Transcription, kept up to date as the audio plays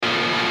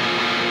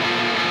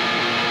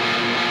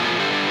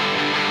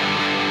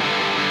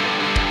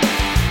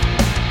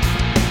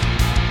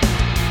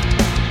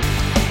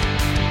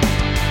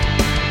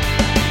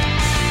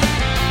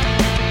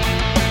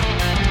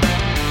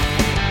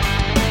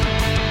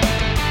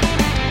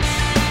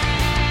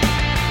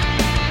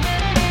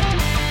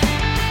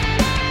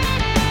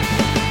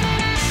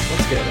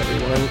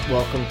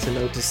welcome to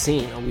Note to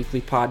Scene, a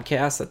weekly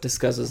podcast that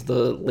discusses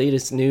the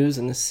latest news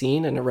in the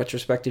scene and a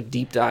retrospective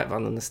deep dive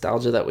on the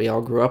nostalgia that we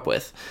all grew up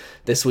with.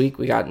 This week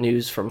we got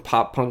news from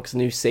pop punk's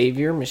new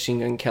savior,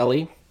 Machine Gun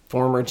Kelly,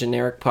 former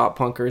generic pop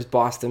punkers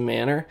Boston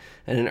Manor,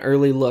 and an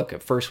early look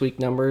at first week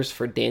numbers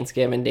for Dance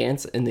Gavin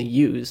Dance and The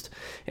Used,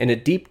 and a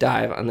deep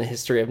dive on the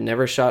history of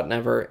Never Shot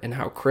Never and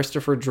how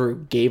Christopher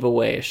Drew gave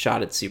away a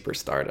shot at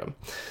superstardom.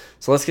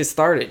 So let's get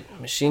started.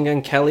 Machine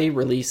Gun Kelly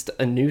released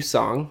a new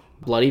song,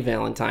 Bloody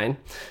Valentine.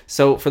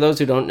 So for those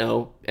who don't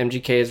know,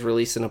 MGK is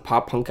releasing a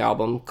pop punk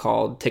album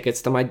called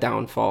Tickets to My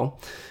Downfall.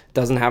 It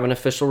doesn't have an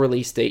official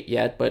release date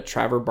yet, but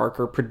Trevor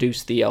Barker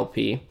produced the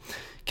LP.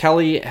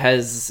 Kelly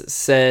has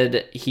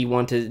said he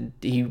wanted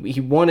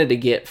to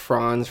get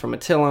Franz from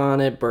Attila on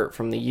it, Bert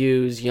from The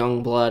Used,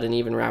 Youngblood, and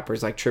even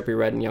rappers like Trippie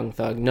Redd and Young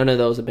Thug. None of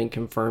those have been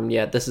confirmed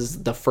yet. This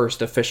is the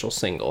first official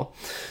single.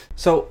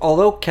 So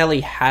although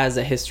Kelly has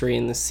a history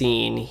in the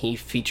scene, he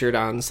featured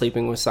on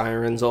Sleeping with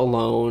Sirens,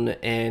 Alone,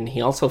 and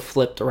he also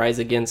flipped Rise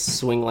Against,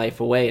 Swing Life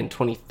Away in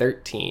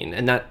 2013,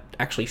 and that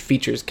actually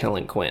features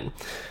Kellen Quinn.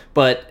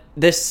 But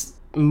this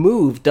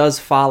move does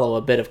follow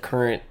a bit of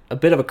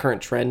a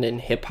current trend in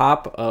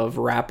hip-hop of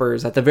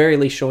rappers at the very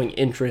least showing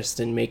interest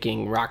in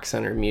making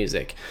rock-centered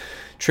music.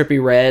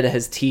 Trippie Redd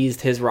has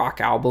teased his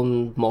rock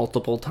album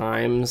multiple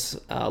times.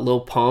 Lil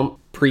Pump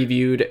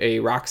previewed a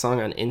rock song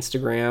on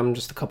Instagram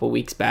just a couple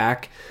weeks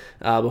back.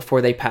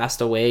 Before they passed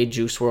away,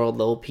 Juice WRLD,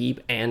 Lil Peep,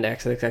 and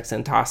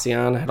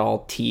XXXTentacion had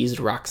all teased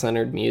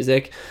rock-centered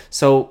music.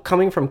 So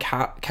coming from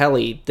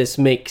Kelly, this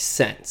makes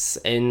sense.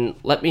 And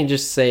let me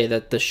just say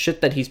that the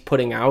shit that he's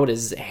putting out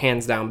is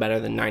hands down better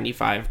than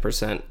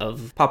 95%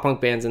 of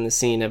pop-punk bands in the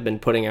scene have been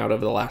putting out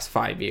over the last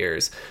 5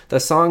 years. The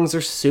songs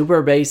are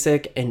super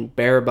basic and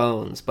bare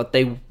bones, but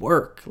they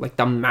work. Like,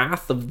 the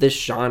math of this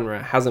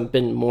genre hasn't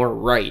been more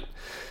right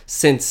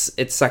since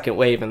its second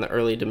wave in the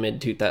early to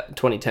mid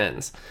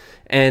 2010s.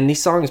 And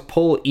these songs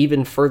pull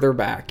even further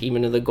back,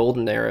 even to the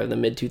golden era of the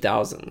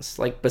mid-2000s.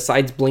 Like,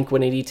 besides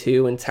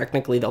Blink-182 and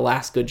technically the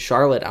last good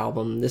Charlotte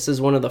album, this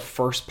is one of the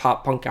first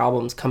pop-punk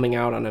albums coming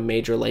out on a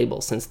major label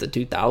since the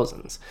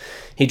 2000s.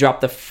 He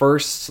dropped the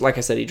first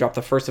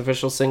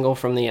official single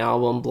from the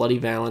album, Bloody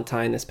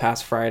Valentine, this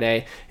past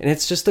Friday, and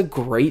it's just a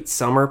great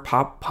summer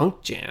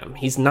pop-punk jam.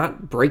 He's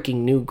not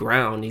breaking new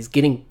ground, he's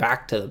getting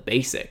back to the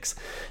basics.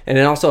 And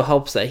it also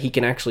helps that he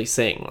can actually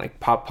sing. Like,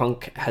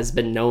 pop-punk has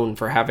been known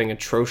for having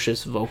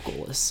atrocious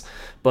vocalists,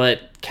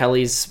 but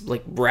Kelly's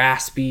like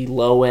raspy,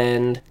 low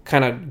end,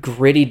 kind of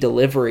gritty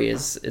delivery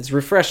is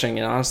refreshing,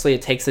 and honestly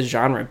it takes the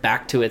genre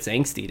back to its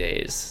angsty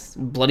days.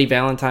 Bloody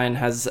Valentine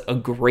has a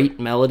great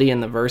melody in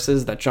the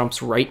verses that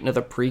jumps right into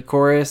the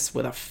pre-chorus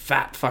with a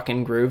fat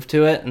fucking groove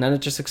to it, and then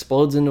it just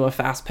explodes into a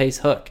fast-paced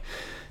hook.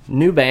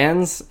 New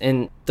bands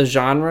in the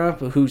genre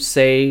who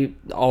say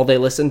all they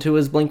listen to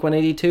is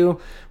Blink-182,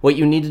 what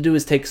you need to do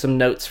is take some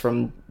notes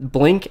from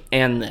Blink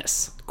and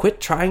this. Quit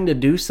trying to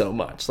do so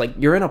much. Like,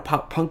 you're in a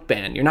pop-punk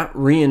band. You're not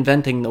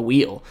reinventing the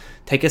wheel.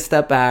 Take a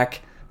step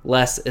back.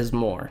 Less is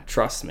more.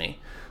 Trust me.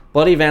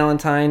 Bloody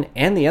Valentine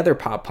and the other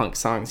pop-punk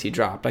songs he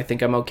dropped, I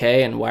Think I'm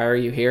Okay and Why Are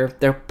You Here,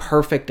 they're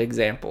perfect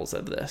examples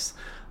of this.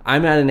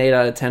 I'm at an 8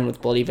 out of 10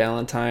 with Bloody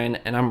Valentine,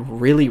 and I'm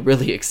really,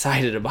 really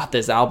excited about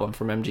this album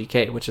from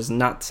MGK, which is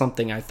not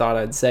something I thought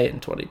I'd say in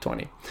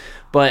 2020.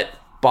 But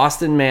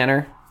Boston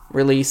Manor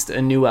released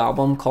a new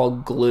album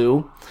called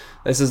Glue.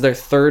 This is their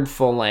third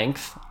full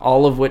length,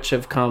 all of which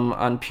have come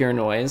on Pure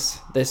Noise.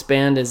 This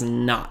band is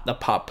not the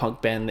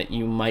pop-punk band that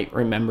you might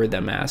remember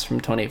them as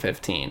from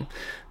 2015.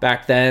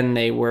 Back then,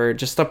 they were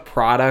just a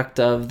product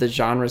of the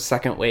genre's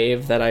second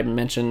wave that I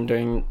mentioned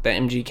during the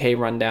MGK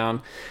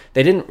rundown.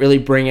 They didn't really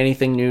bring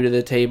anything new to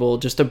the table,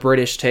 just a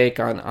British take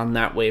on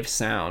that wave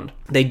sound.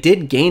 They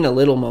did gain a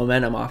little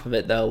momentum off of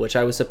it, though, which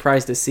I was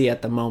surprised to see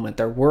at the moment.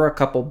 There were a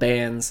couple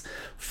bands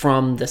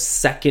from the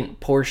second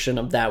portion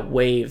of that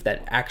wave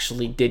that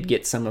actually did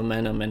get some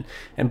momentum,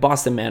 and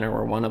Boston Manor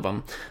were one of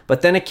them.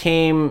 But then it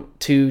came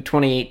to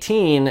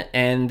 2018,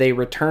 and they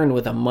returned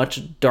with a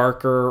much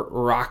darker,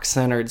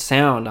 rock-centered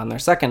sound on their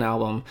second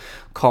album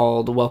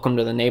called Welcome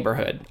to the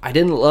Neighborhood. I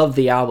didn't love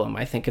the album.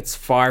 I think it's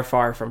far,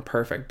 far from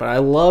perfect, but I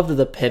loved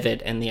the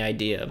pivot and the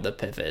idea of the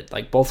pivot,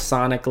 like both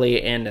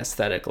sonically and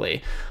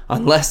aesthetically.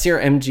 Unless you're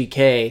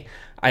MGK,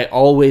 I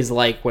always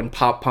like when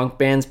pop punk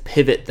bands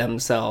pivot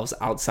themselves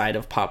outside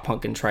of pop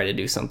punk and try to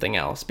do something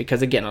else.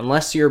 Because again,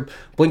 unless you're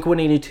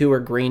Blink-182 or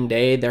Green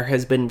Day, there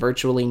has been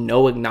virtually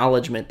no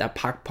acknowledgement that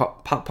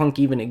pop punk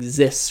even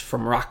exists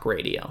from rock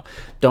radio.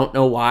 Don't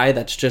know why,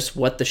 that's just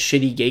what the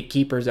shitty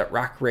gatekeepers at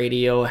rock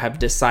radio have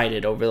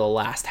decided over the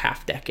last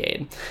half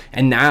decade.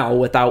 And now,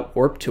 without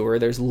Warped Tour,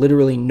 there's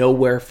literally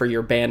nowhere for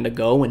your band to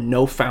go and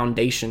no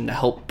foundation to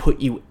help put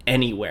you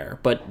anywhere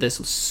but this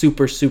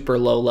super, super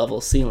low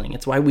level ceiling.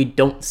 It's why we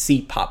don't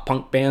see pop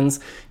punk bands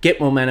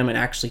get momentum and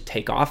actually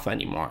take off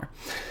anymore.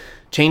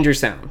 Change your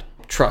sound,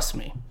 trust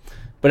me.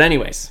 But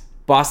anyways,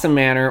 Boston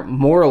Manor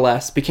more or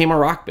less became a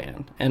rock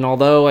band, and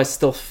although I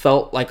still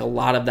felt like a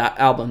lot of that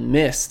album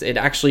missed, it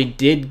actually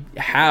did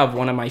have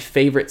one of my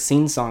favorite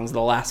scene songs of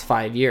the last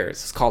 5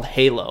 years. It's called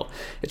Halo.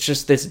 It's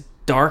just this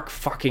dark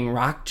fucking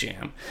rock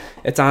jam.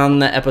 It's on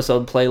the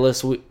episode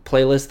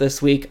playlist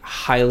this week.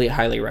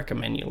 Highly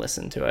recommend you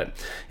listen to it.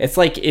 It's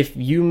like if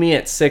You Me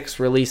at 6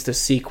 released a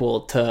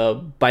sequel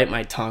to Bite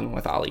My Tongue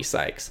with Oli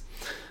Sykes.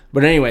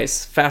 But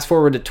anyways, fast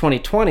forward to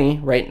 2020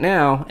 right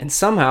now, and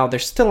somehow they're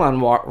still on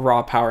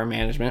Raw Power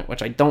Management,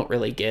 which I don't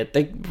really get.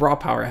 Raw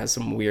Power has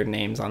some weird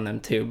names on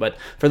them too, but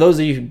for those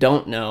of you who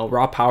don't know,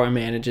 Raw Power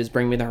manages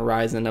Bring Me the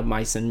Horizon, Of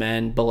Mice and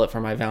Men, Bullet for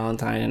My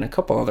Valentine, and a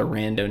couple other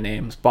random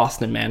names.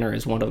 Boston Manor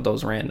is one of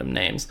those random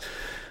names.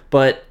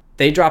 But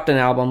they dropped an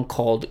album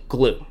called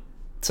Glue.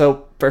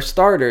 So, for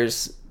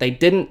starters, they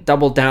didn't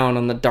double down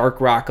on the dark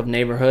rock of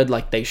Neighborhood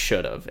like they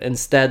should have.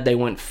 Instead, they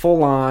went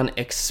full-on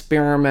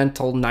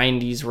experimental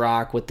 90s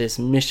rock with this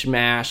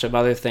mishmash of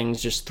other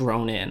things just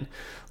thrown in.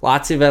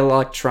 Lots of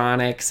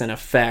electronics and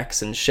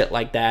effects and shit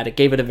like that. It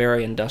gave it a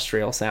very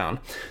industrial sound.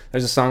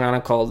 There's a song on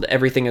it called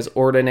Everything is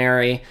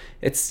Ordinary.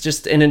 It's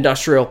just an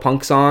industrial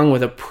punk song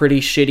with a pretty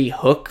shitty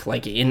hook,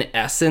 like in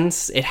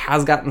essence. It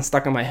has gotten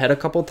stuck in my head a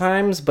couple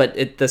times,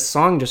 but the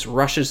song just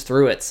rushes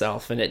through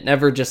itself, and it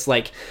never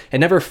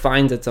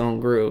finds its own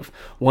groove.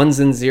 Ones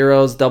and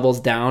Zeros doubles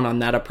down on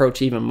that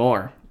approach even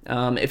more.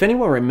 If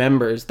anyone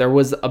remembers, there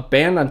was a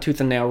band on Tooth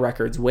and Nail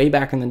Records way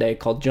back in the day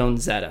called Joan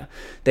Zeta.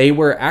 They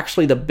were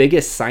actually the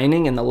biggest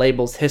signing in the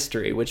label's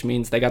history, which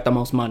means they got the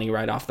most money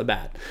right off the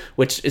bat,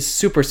 which is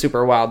super,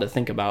 super wild to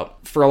think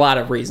about. For a lot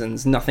of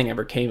reasons, nothing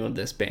ever came of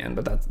this band,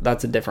 but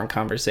that's a different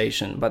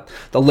conversation. But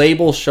the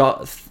label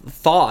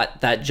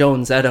thought that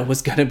Joan Zeta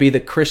was going to be the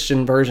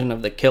Christian version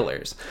of the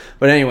Killers.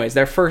 But anyways,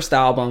 their first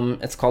album,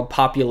 it's called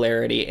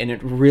Popularity, and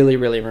it really,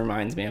 really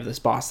reminds me of this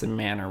Boston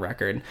Manor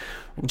record.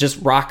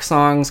 Just rock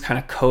songs kind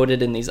of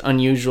coated in these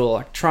unusual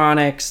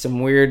electronics,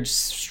 some weird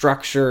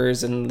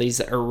structures, and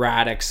these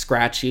erratic,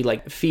 scratchy,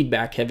 like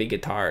feedback heavy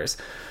guitars.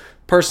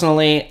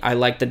 Personally, I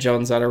like the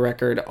Joan Zeta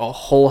record a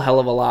whole hell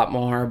of a lot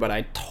more, but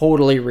I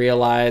totally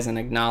realize and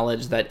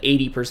acknowledge that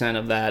 80%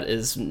 of that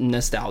is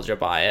nostalgia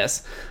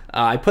bias.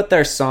 I put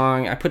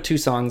two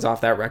songs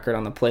off that record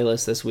on the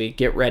playlist this week,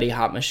 Get Ready,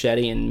 Hot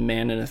Machete, and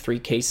Man in a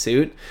 3K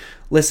Suit.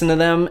 Listen to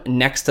them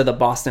next to the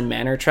Boston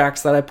Manor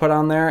tracks that I put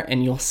on there,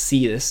 and you'll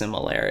see the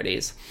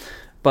similarities.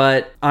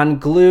 But on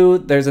Glue,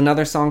 there's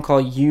another song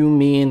called You,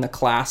 Me, and the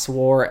Class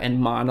War,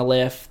 and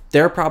Monolith.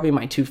 They're probably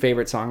my two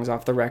favorite songs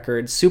off the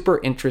record. Super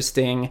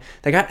interesting.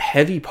 They got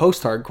heavy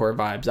post-hardcore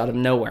vibes out of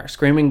nowhere.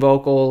 Screaming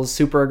vocals,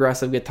 super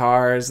aggressive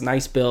guitars,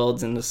 nice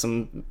builds, and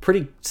some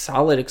pretty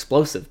solid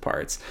explosive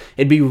parts.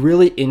 It'd be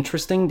really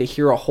interesting to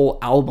hear a whole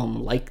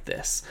album like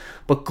this.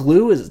 But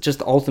Glue is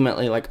just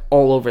ultimately like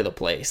all over the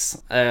place.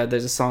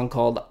 There's a song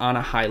called On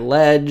a High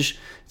Ledge.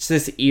 It's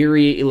this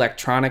eerie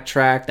electronic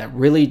track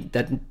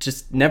that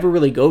just never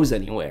really goes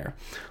anywhere.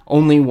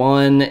 Only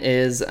One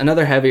is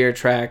another heavier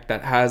track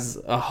that has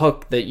a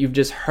hook that you've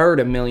just heard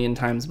a million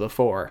times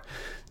before.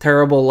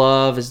 Terrible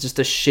Love is just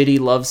a shitty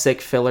lovesick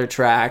filler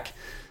track.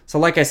 So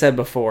like I said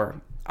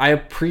before, I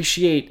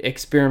appreciate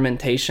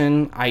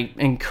experimentation. I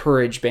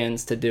encourage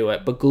bands to do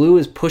it, but Glue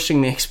is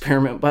pushing the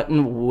experiment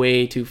button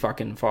way too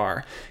fucking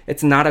far.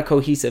 It's not a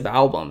cohesive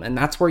album, and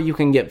that's where you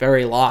can get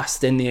very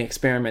lost in the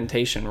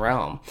experimentation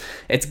realm.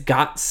 It's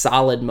got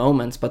solid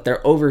moments, but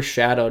they're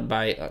overshadowed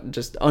by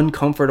just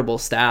uncomfortable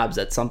stabs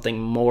at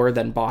something more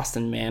than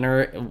Boston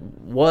Manor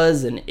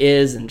was and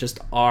is and just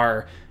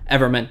are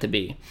ever meant to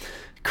be.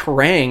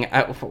 Kerrang,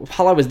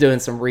 while I was doing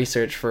some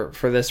research for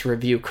this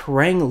review,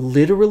 Kerrang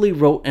literally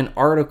wrote an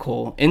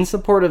article in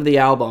support of the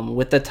album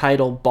with the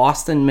title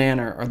Boston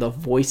Manor or the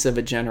Voice of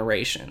a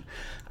Generation.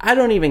 I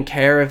don't even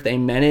care if they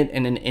meant it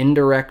in an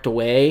indirect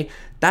way.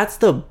 That's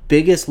the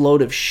biggest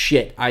load of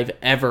shit I've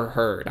ever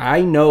heard.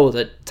 I know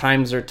that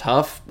times are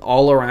tough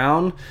all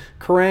around,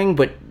 Kerrang,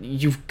 but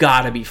you've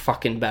got to be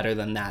fucking better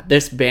than that.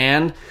 This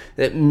band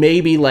that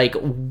maybe like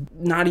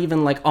not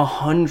even like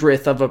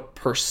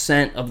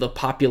 0.01% of the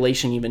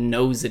population even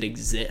knows it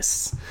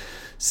exists.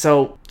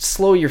 So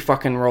slow your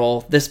fucking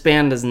roll. This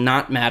band does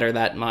not matter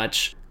that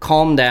much.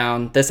 Calm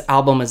down. This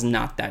album is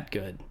not that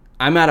good.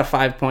 I'm at a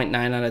 5.9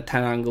 out of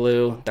 10 on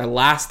Glue. Their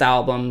last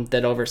album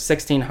did over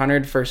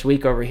 1,600 first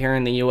week over here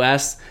in the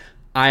US.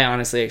 I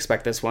honestly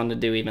expect this one to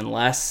do even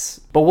less,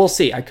 but we'll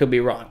see. I could be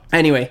wrong.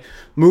 Anyway,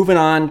 moving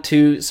on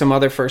to some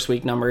other first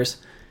week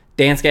numbers.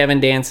 Dance Gavin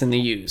Dance and the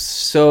Used.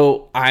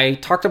 So I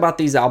talked about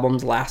these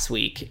albums last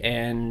week,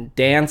 and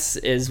Dance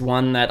is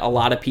one that a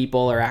lot of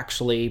people are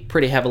actually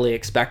pretty heavily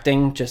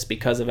expecting just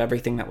because of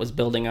everything that was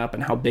building up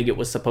and how big it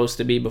was supposed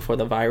to be before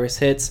the virus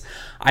hits.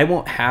 I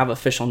won't have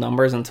official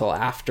numbers until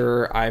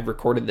after I've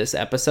recorded this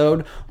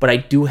episode, but I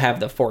do have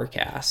the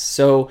forecast.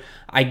 So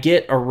I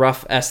get a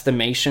rough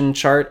estimation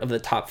chart of the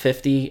top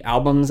 50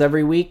 albums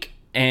every week,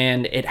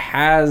 and it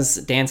has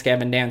Dance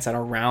Gavin Dance at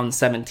around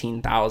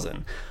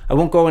 17,000. I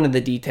won't go into the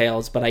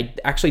details, but I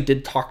actually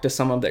did talk to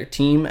some of their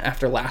team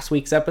after last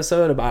week's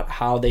episode about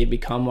how they've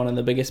become one of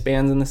the biggest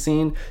bands in the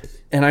scene.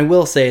 And I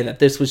will say that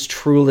this was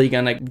truly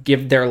going to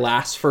give their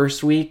last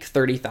first week,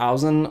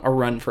 30,000, a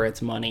run for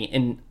its money,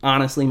 and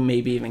honestly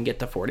maybe even get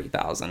to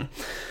 40,000.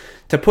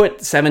 To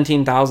put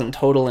 17,000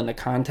 total into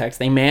context,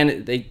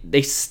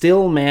 they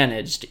still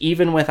managed,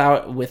 even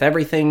with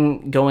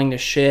everything going to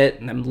shit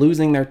and them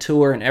losing their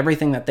tour and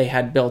everything that they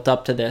had built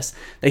up to this,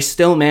 they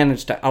still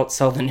managed to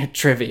outsell the new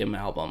Trivium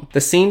album.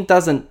 The scene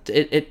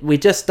we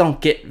just don't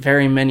get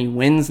very many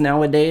wins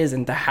nowadays,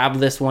 and to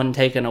have this one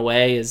taken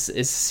away is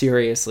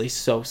seriously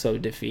so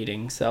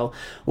defeating. So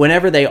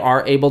whenever they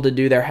are able to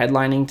do their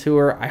headlining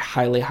tour, I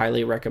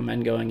highly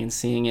recommend going and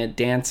seeing it.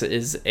 Dance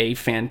is a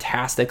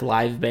fantastic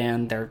live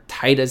band. They're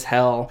tight as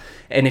hell,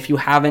 and if you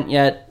haven't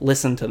yet,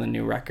 listen to the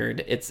new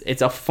record.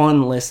 It's a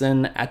fun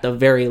listen at the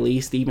very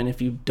least, even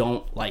if you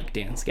don't like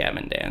Dance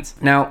Gavin Dance.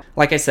 Now,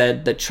 like I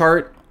said, the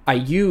chart I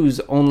use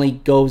only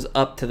goes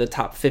up to the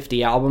top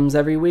 50 albums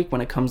every week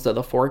when it comes to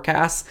the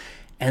forecasts,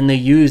 and the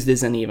used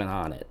isn't even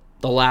on it.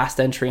 The last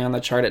entry on the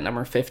chart at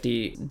number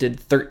 50 did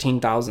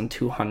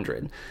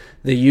 13,200.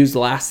 The used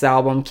last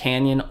album,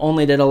 Canyon,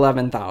 only did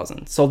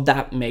 11,000. So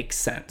that makes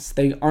sense.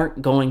 They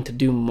aren't going to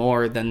do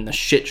more than the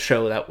shit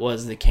show that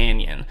was the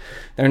Canyon.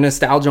 Their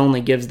nostalgia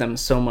only gives them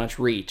so much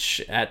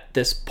reach at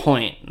this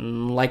point.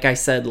 And like I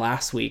said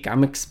last week,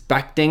 I'm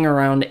expecting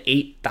around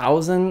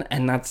 8,000,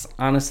 and that's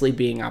honestly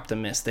being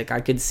optimistic.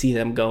 I could see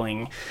them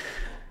going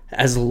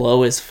as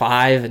low as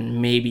 5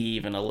 and maybe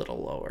even a little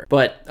lower.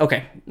 But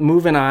okay,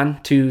 moving on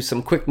to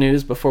some quick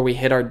news before we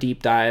hit our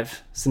deep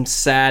dive. Some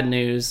sad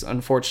news,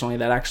 unfortunately,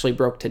 that actually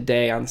broke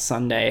today on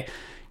Sunday.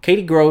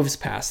 Katie Groves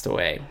passed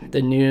away.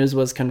 The news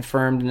was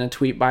confirmed in a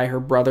tweet by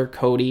her brother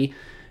Cody.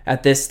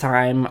 At this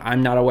time,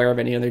 I'm not aware of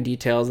any other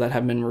details that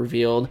have been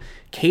revealed.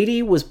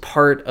 Katie was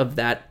part of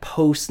that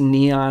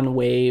post-neon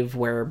wave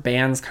where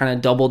bands kind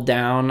of doubled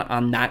down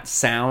on that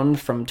sound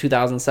from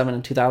 2007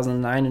 and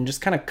 2009 and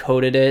just kind of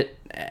coded it.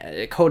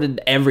 It coded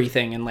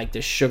everything in like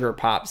this sugar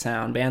pop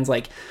sound. Bands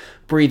like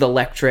Breathe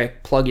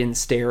Electric, Plug In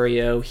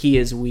Stereo, He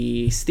Is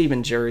We,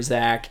 Steven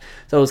Jerzak,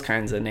 those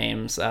kinds of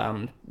names.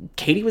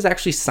 Katie was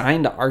actually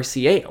signed to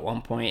RCA at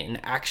one point and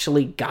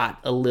actually got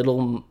a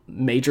little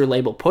major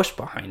label push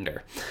behind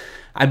her.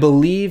 I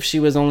believe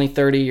she was only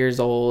 30 years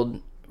old.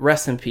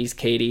 Rest in peace,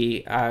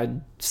 Katie.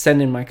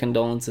 Send in my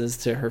condolences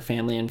to her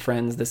family and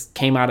friends. This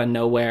came out of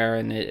nowhere,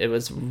 and it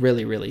was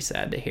really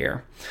sad to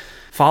hear.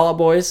 Fall Out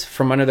Boys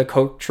from Under the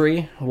Coke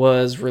Tree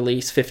was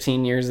released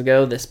 15 years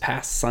ago this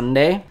past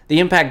Sunday. The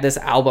impact this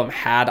album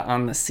had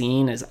on the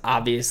scene is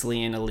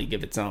obviously in a league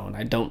of its own.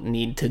 I don't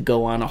need to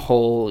go on a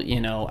whole,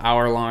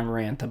 hour-long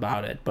rant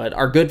about it. But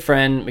our good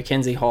friend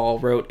Mackenzie Hall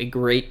wrote a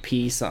great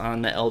piece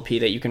on the LP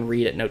that you can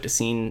read at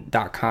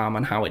notetoscene.com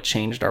on how it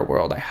changed our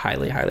world. I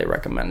highly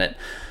recommend it.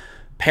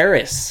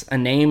 Paris, a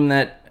name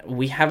that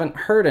we haven't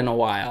heard in a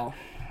while.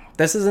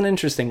 This is an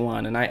interesting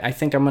one, and I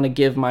think I'm going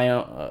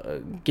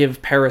to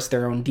give Paris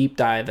their own deep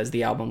dive as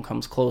the album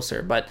comes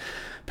closer. But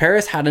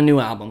Paris had a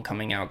new album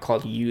coming out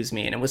called Use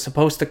Me, and it was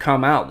supposed to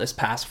come out this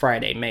past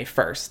Friday, May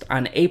 1st.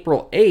 On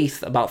April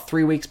 8th, about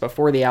 3 weeks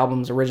before the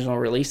album's original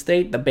release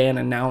date, the band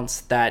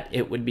announced that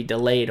it would be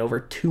delayed over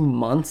 2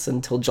 months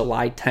until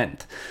July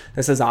 10th.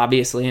 This is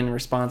obviously in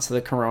response to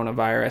the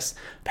coronavirus.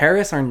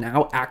 Paris are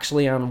now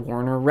actually on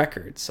Warner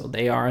Records, so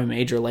they are a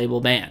major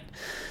label band.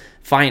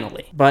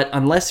 Finally. But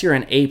unless you're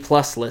an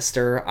A-plus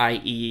lister,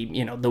 i.e.,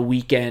 The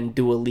Weeknd,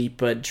 Dua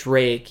Lipa,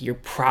 Drake, you're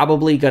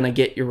probably going to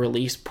get your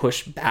release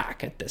pushed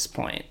back at this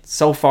point.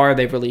 So far,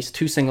 they've released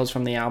 2 singles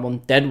from the album,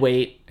 Dead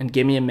Weight and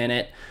Give Me a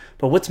Minute.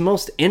 But what's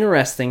most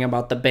interesting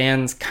about the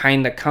band's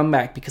kind of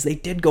comeback, because they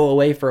did go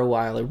away for a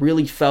while, it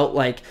really felt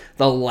like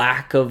the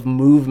lack of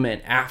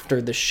movement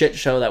after the shit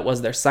show that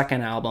was their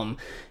second album,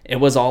 it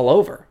was all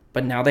over.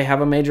 But now they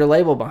have a major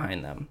label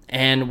behind them.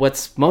 And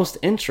what's most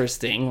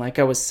interesting, like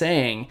I was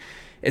saying,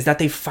 is that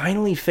they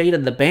finally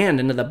faded the band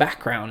into the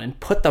background and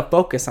put the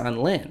focus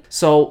on Lynn.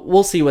 So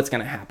we'll see what's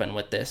going to happen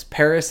with this.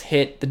 Paris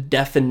hit the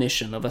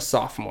definition of a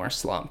sophomore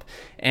slump,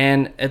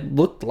 and it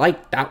looked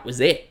like that was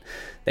it.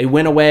 They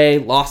went away,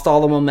 lost all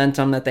the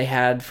momentum that they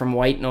had from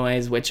White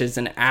Noise, which is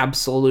an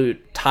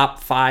absolute top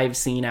 5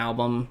 scene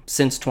album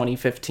since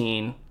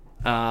 2015.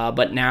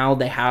 But now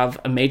they have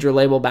a major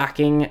label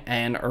backing,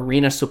 an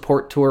arena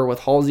support tour with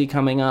Halsey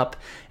coming up,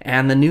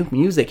 and the new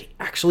music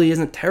actually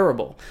isn't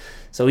terrible.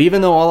 So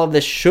even though all of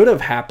this should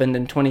have happened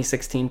in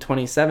 2016,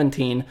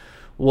 2017,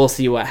 we'll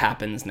see what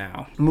happens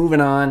now.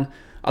 Moving on,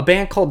 a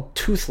band called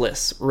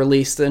Toothless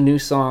released a new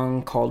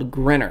song called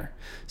Grinner.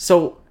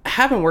 So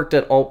having worked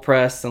at Alt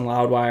Press and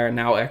Loudwire and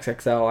now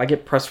XXL, I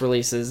get press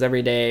releases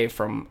every day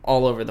from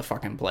all over the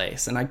fucking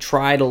place, and I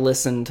try to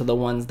listen to the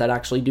ones that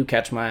actually do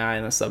catch my eye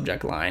in the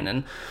subject line.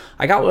 And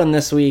I got one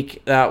this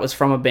week that was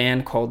from a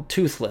band called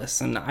Toothless,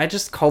 and I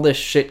just call this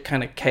shit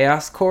kind of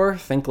chaoscore.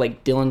 Think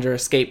like Dillinger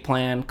Escape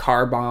Plan,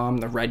 Car Bomb,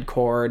 The Red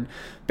Chord,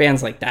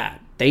 bands like that.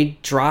 They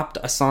dropped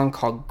a song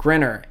called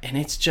Grinner, and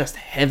it's just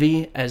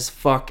heavy as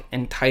fuck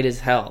and tight as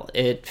hell.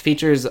 It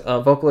features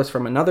a vocalist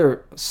from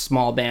another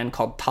small band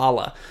called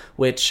Tala,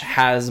 which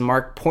has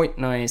Mark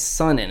Portnoy's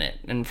son in it.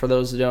 And for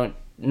those who don't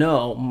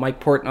know, Mike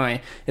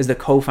Portnoy is the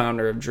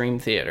co-founder of Dream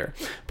Theater.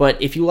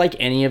 But if you like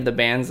any of the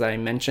bands that I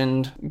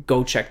mentioned,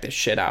 go check this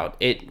shit out.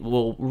 It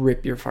will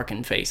rip your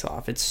fucking face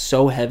off. It's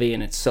so heavy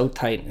and it's so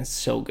tight and it's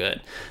so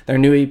good. Their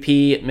new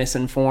EP,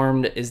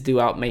 Misinformed, is due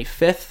out May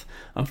 5th.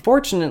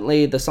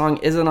 Unfortunately, the song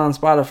isn't on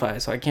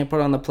Spotify, so I can't put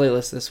it on the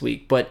playlist this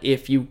week. But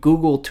if you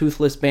Google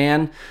Toothless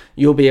Band,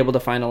 you'll be able to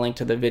find a link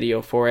to the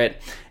video for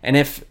it. And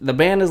if the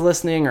band is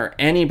listening, or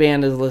any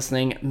band is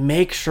listening,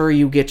 make sure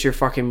you get your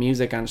fucking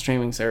music on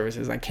streaming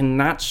services. I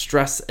cannot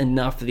stress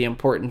enough the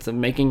importance of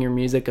making your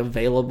music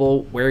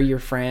available where your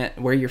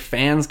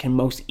fans can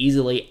most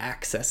easily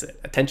access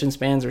it. Attention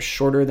spans are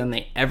shorter than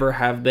they ever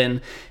have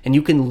been, and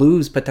you can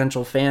lose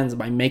potential fans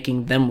by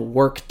making them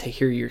work to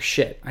hear your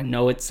shit. I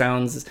know it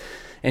sounds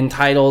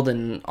entitled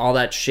and all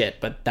that shit,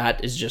 but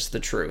that is just the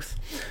truth.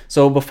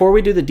 So before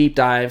we do the deep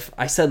dive,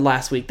 I said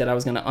last week that I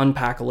was going to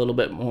unpack a little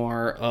bit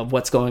more of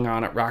what's going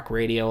on at Rock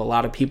Radio. A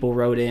lot of people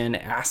wrote in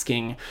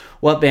asking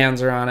what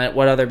bands are on it,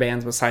 what other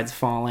bands besides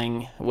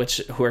Falling,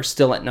 who are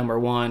still at number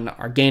one,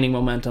 are gaining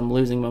momentum,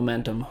 losing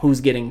momentum,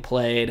 who's getting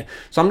played.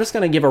 So I'm just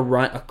going to give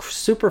a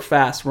super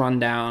fast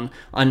rundown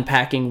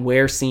unpacking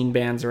where scene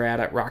bands are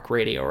at Rock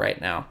Radio right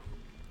now.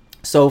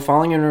 So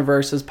Falling in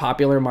Reverse's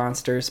Popular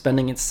Monster,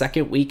 spending its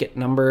second week at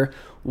number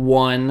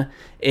one.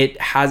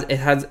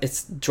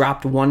 It's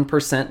dropped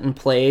 1% in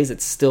plays.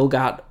 It's still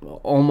got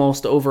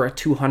almost over a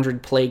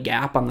 200 play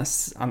gap on the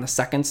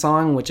second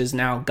song, which is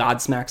now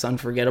Godsmack's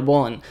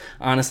Unforgettable, and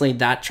honestly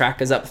that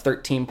track is up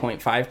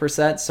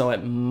 13.5%, so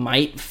it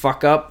might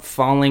fuck up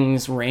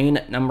Falling's reign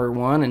at number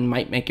one and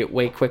might make it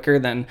way quicker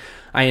than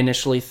I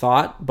initially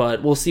thought,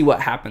 but we'll see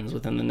what happens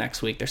within the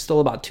next week. There's still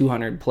about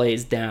 200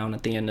 plays down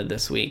at the end of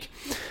this week.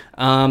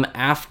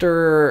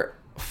 After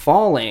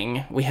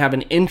Falling, we have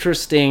an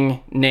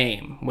interesting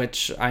name,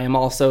 which I am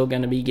also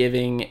going to be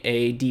giving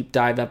a deep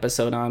dive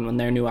episode on when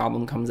their new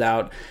album comes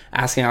out,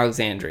 Asking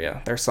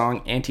Alexandria. Their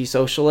song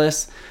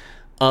Anti-Socialist,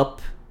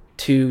 up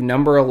to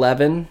number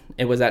 11.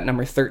 It was at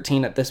number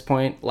 13 at this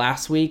point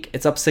last week.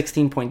 It's up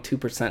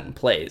 16.2% in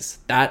plays.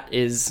 That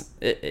is,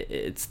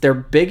 it's their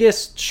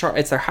biggest chart.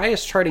 It's their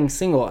highest charting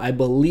single, I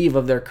believe,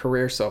 of their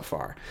career so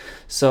far.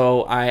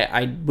 So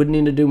I would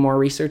need to do more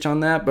research on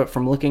that. But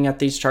from looking at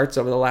these charts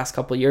over the last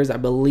couple of years, I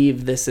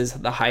believe this is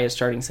the highest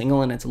charting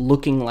single, and it's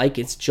looking like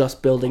it's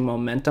just building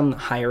momentum the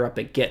higher up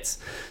it gets.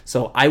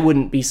 So I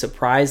wouldn't be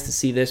surprised to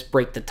see this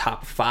break the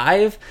top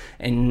 5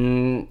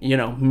 and,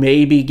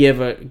 maybe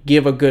give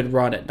a good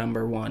run at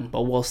number 1.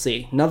 But we'll see.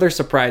 Another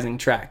surprising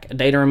track, A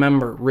Day to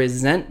Remember,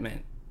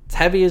 Resentment. It's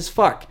heavy as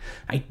fuck.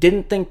 I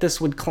didn't think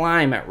this would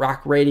climb at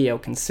Rock Radio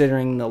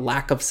considering the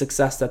lack of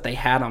success that they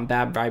had on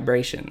Bad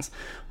Vibrations.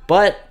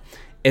 But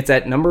it's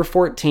at number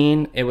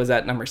 14. It was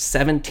at number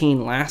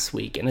 17 last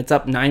week, and it's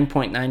up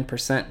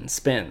 9.9% in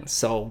spins.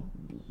 So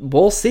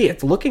we'll see.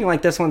 It's looking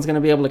like this one's going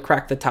to be able to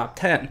crack the top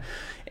 10.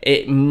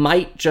 It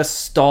might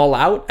just stall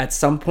out at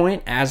some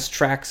point, as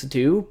tracks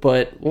do,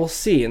 but we'll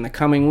see in the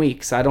coming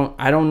weeks. I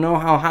don't know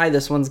how high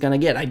this one's going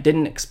to get. I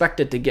didn't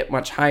expect it to get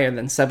much higher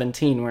than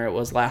 17 where it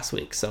was last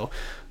week. So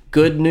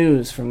good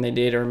news from the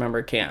Day to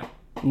Remember camp.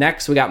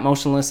 Next, we got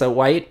Motionless in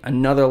White,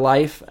 Another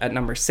Life at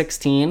number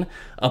 16,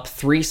 up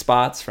 3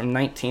 spots from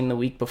 19 the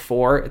week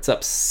before. It's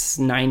up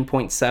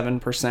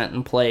 9.7%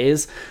 in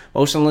plays.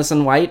 Motionless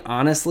in White,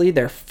 honestly,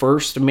 their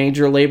first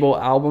major label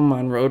album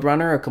on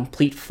Roadrunner, a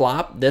complete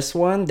flop. This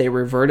one, they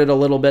reverted a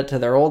little bit to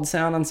their old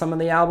sound on some of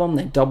the album.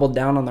 They doubled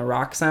down on the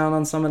rock sound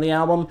on some of the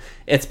album.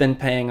 It's been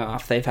paying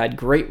off. They've had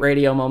great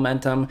radio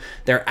momentum.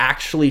 They're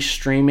actually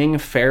streaming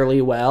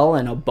fairly well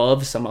and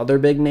above some other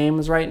big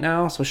names right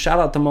now. So shout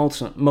out to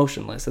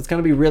Motionless. It's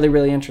going to be really,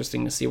 really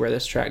interesting to see where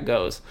this track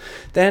goes.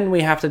 Then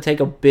we have to take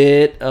a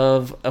bit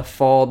of a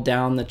fall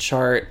down the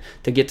chart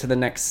to get to the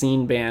next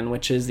scene band,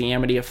 which is the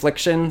Amity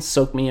Affliction,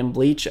 Soak Me in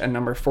Bleach at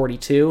number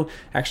 42.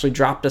 Actually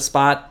dropped a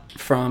spot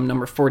from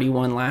number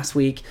 41 last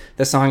week.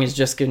 The song has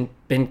just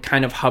been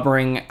kind of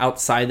hovering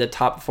outside the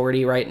top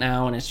 40 right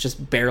now, and it's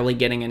just barely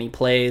getting any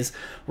plays.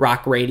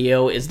 Rock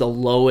Radio is the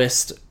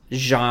lowest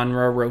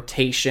genre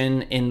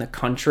rotation in the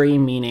country,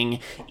 meaning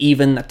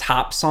even the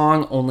top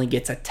song only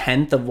gets a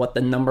tenth of what the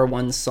number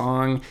one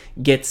song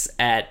gets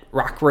at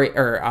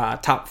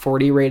top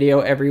 40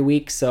 radio every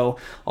week. So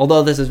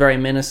although this is very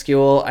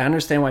minuscule, I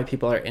understand why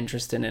people are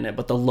interested in it,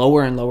 but the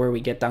lower and lower we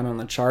get down on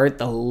the chart,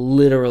 the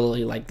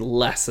literally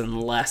less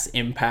and less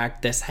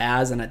impact this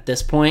has. And at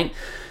this point,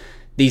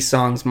 these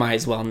songs might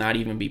as well not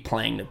even be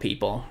playing to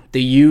people.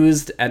 The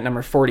Used at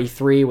number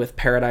 43 with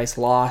Paradise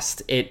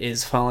Lost. It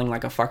is falling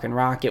like a fucking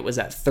rock. It was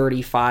at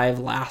 35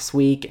 last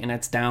week, and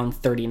it's down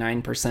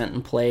 39%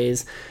 in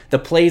plays. The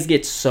plays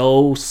get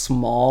so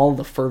small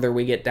the further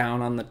we get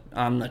down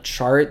on the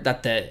chart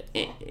that the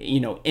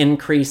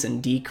increase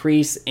and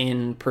decrease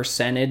in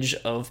percentage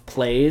of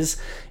plays,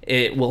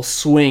 it will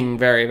swing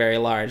very, very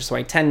large. So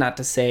I tend not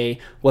to say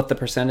what the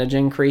percentage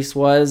increase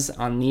was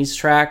on these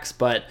tracks,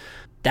 but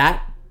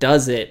that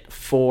does it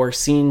for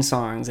scene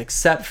songs,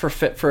 except for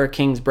Fit for a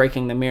King's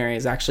Breaking the Mirror,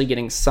 is actually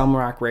getting some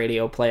rock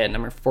radio play at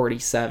number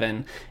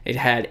 47. It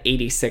had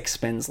 86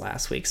 spins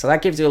last week. So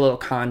that gives you a little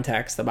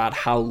context about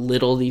how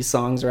little these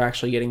songs are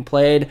actually getting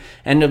played.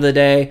 End of the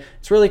day,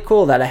 it's really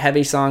cool that a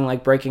heavy song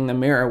like Breaking the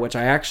Mirror, which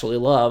I actually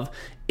love,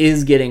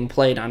 is getting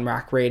played on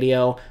rock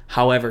radio,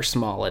 however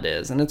small it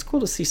is. And it's cool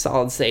to see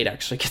Solid State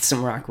actually get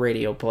some rock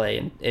radio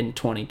play in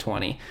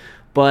 2020.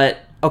 But,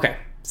 okay,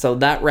 so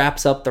that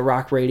wraps up the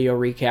rock radio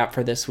recap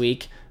for this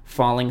week.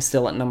 Falling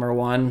still at number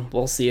 1.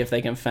 We'll see if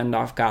they can fend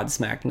off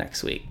Godsmack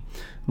next week.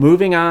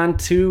 Moving on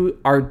to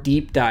our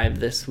deep dive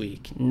this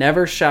week,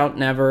 Never Shout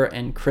Never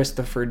and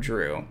Christopher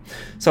Drew.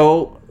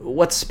 So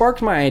what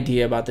sparked my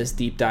idea about this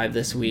deep dive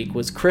this week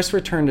was Chris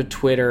returned to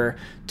Twitter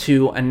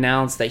to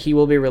announce that he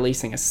will be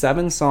releasing a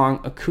 7-song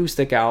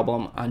acoustic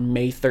album on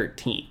May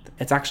 13th.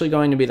 It's actually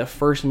going to be the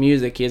first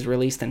music he has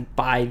released in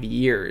 5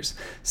 years,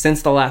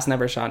 since the last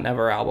Never Shout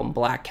Never album,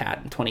 Black Cat,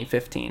 in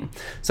 2015.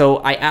 So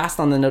I asked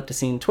on the Note to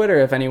Scene Twitter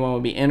if anyone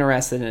would be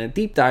interested in a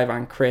deep dive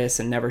on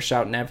Chris and Never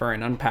Shout Never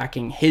and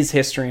unpacking his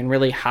history and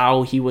really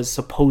how he was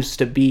supposed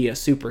to be a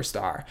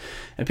superstar.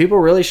 And people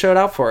really showed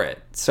up for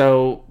it.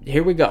 So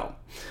here we go.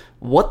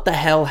 What the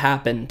hell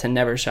happened to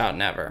Never Shout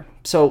Never?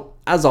 So,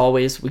 as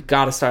always, we've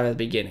got to start at the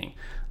beginning.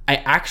 I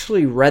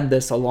actually read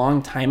this a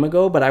long time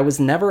ago, but I was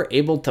never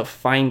able to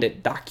find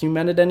it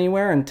documented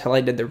anywhere until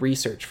I did the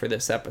research for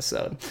this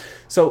episode.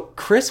 So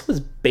Chris was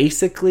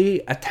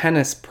basically a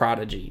tennis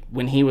prodigy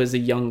when he was a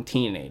young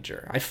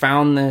teenager. I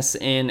found this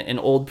in an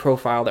old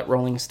profile that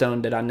Rolling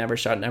Stone did on Never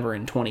Shout Never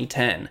in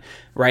 2010,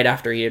 right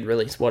after he had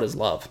released What Is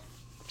Love.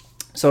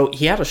 So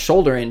he had a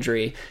shoulder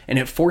injury, and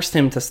it forced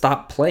him to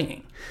stop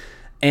playing.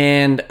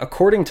 And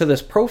according to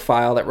this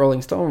profile that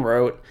Rolling Stone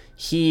wrote,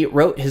 he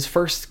wrote his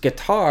first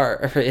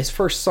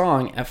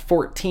song at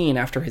 14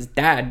 after his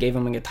dad gave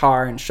him a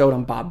guitar and showed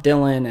him Bob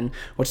Dylan, and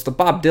which the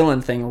Bob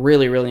Dylan thing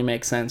really, really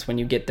makes sense when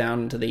you get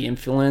down into the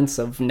influence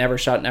of Never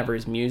Shout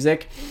Never's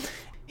music.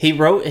 He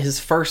wrote his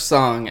first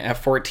song at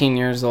 14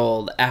 years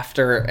old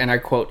after, and I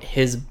quote,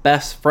 his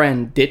best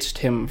friend ditched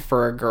him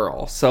for a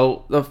girl.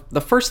 So the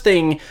first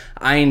thing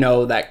I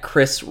know that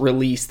Chris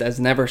released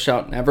as Never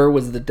Shout Never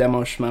was the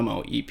Demo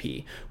Shmemo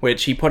EP,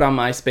 which he put on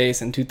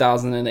MySpace in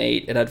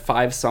 2008. It had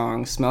 5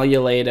 songs: Smell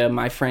You Later,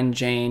 My Friend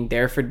Jane,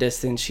 Dare for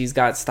Distance, She's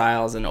Got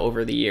Styles, and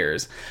Over the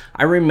Years.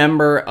 I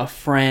remember a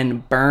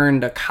friend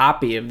burned a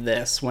copy of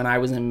this when I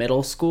was in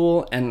middle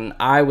school, and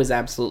I was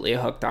absolutely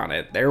hooked on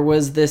it. There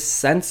was this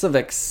sense of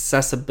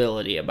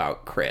accessibility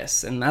about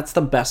Chris, and that's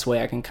the best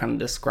way I can kind of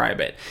describe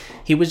it.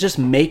 He was just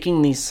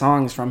making these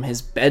songs from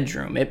his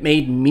bedroom. It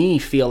made me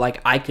feel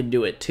like I could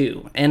do it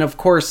too. And of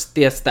course,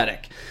 the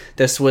aesthetic.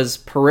 This was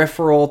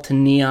peripheral to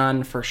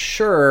Neon for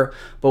sure,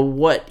 but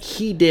what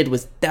he did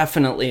was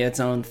definitely its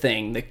own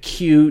thing. The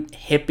cute,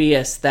 hippie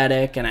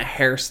aesthetic and a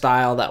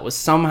hairstyle that was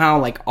somehow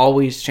like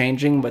always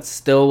changing, but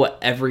still what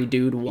every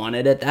dude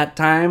wanted at that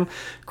time.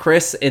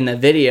 Chris in the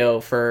video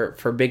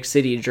for Big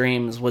City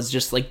Dreams was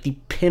just like the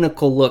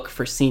pinnacle look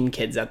for scene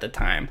kids at the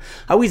time.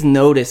 I always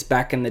noticed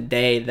back in the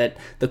day that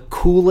the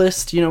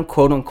coolest,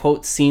 quote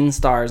unquote scene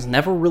stars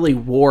never really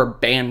wore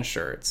band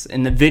shirts.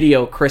 In the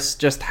video, Chris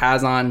just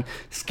has on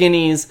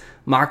skinnies,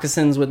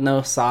 moccasins with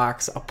no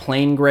socks, a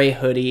plain gray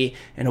hoodie,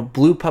 and a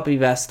blue puppy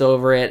vest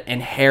over it, and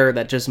hair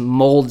that just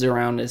molds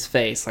around his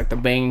face, like the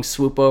bangs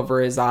swoop over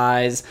his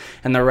eyes,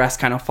 and the rest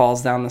kind of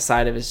falls down the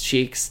side of his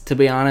cheeks. To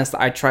be honest,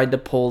 I tried to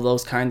pull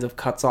those kinds of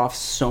cuts off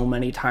so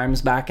many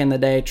times back in the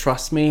day.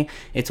 Trust me,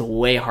 it's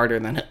way harder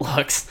than it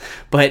looks.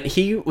 But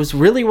he was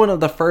really one of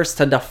the first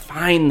to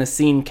define the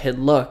scene kid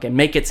look and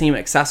make it seem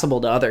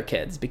accessible to other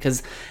kids,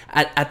 because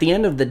at the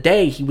end of the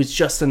day, he was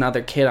just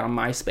another kid on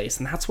MySpace,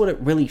 and that's what it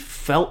really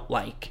felt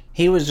like.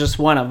 He was just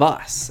one of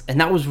us, and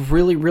that was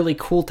really, really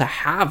cool to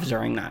have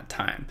during that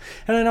time.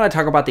 And I know I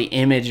talk about the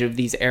image of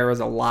these eras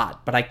a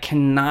lot, but I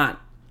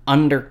cannot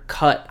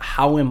undercut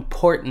how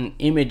important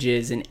image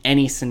is in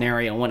any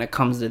scenario when it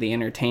comes to the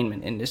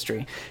entertainment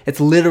industry. It's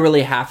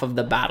literally half of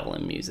the battle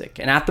in music,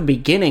 and at the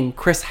beginning,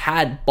 Chris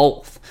had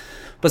both.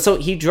 But so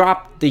he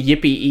dropped the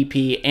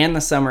Yippee EP and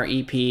the Summer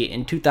EP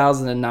in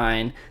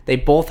 2009. They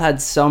both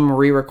had some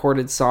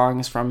re-recorded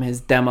songs from his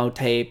demo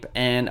tape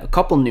and a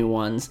couple new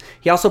ones.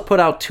 He also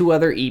put out 2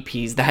 other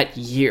EPs that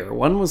year.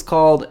 One was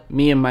called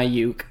Me and My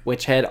Uke,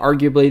 which had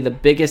arguably the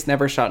biggest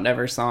Never Shout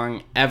Never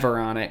song ever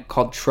on it,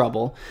 called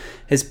Trouble.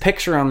 His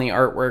picture on the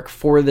artwork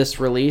for this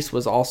release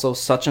was also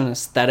such an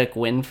aesthetic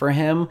win for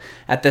him.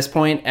 At this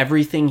point,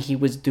 everything he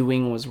was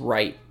doing was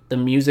right. The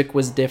music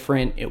was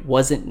different, it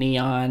wasn't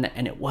neon,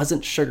 and it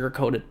wasn't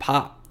sugar-coated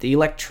pop. The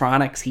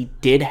electronics he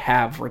did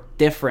have were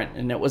different,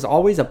 and it was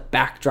always a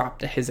backdrop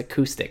to his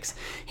acoustics.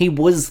 He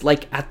was,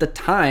 like, at the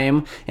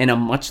time, in a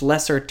much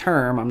lesser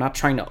term, I'm not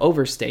trying to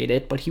overstate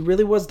it, but he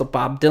really was the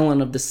Bob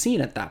Dylan of the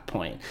scene at that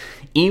point.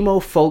 Emo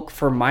folk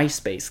for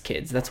MySpace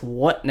kids, that's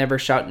what Never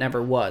Shout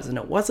Never was, and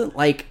it wasn't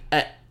like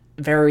a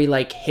very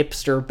like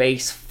hipster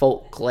based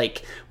folk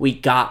like we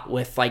got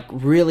with like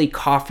really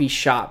coffee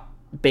shop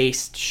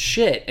based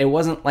shit. It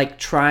wasn't like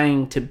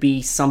trying to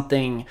be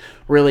something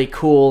really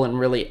cool and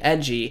really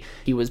edgy.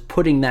 He was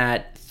putting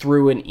that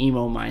through an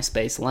emo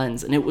MySpace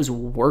lens, and it was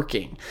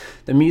working.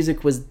 The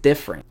music was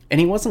different, and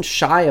he wasn't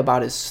shy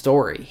about his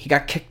story. He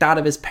got kicked out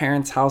of his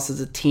parents' house as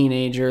a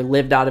teenager,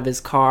 lived out of his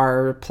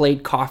car,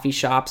 played coffee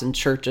shops and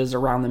churches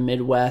around the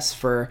Midwest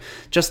for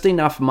just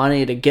enough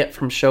money to get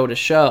from show to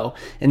show.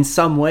 In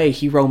some way,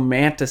 he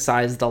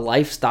romanticized the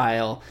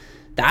lifestyle,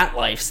 that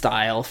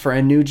lifestyle, for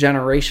a new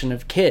generation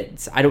of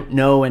kids. I don't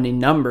know any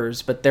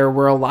numbers, but there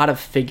were a lot of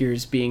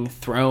figures being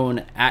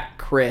thrown at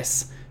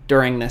Chris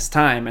during this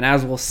time, and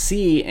as we'll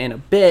see in a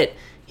bit,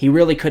 he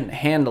really couldn't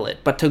handle it.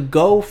 But to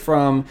go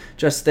from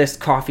just this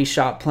coffee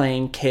shop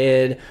playing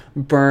kid,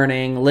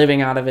 burning,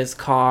 living out of his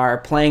car,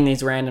 playing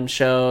these random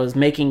shows,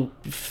 making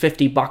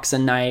 $50 a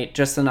night,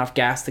 just enough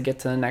gas to get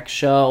to the next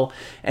show,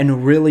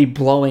 and really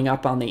blowing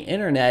up on the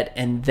internet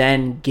and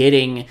then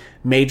getting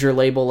major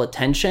label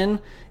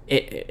attention,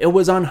 it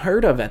was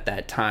unheard of at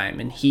that time,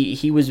 and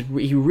he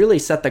really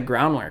set the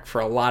groundwork for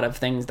a lot of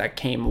things that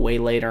came way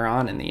later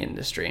on in the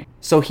industry.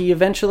 So he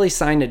eventually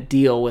signed a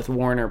deal with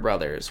Warner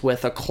Brothers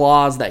with a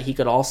clause that he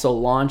could also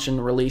launch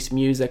and release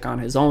music on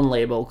his own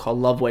label called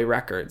Loveway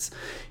Records.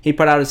 He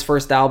put out his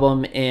first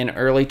album in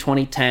early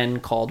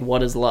 2010 called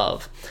What Is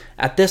Love.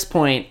 At this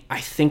point,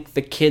 I think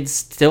the kid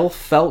still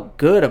felt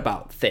good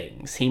about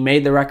things. He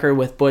made the record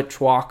with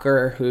Butch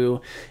Walker, who,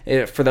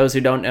 for those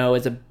who don't know,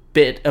 is a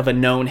bit of a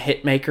known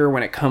hit maker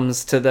when it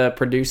comes to the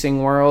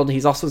producing world.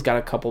 He's also got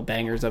a couple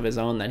bangers of his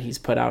own that he's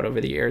put out over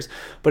the years.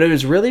 But it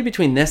was really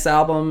between this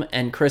album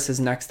and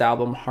Chris's next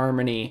album,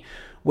 Harmony,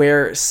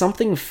 where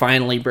something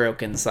finally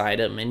broke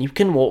inside him. And you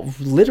can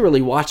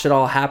literally watch it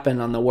all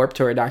happen on the Warped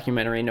Tour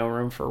documentary, No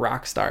Room for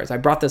Rock Stars. I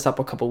brought this up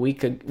a couple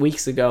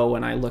weeks ago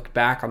when I looked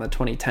back on the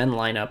 2010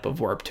 lineup of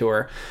Warped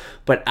Tour.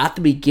 But at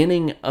the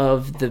beginning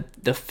of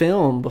the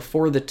film,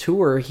 before the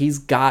tour, he's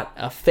got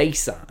a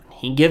face on.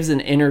 He gives an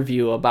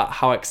interview about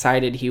how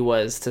excited he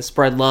was to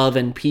spread love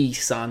and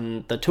peace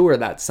on the tour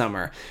that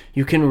summer.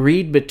 You can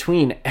read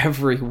between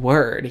every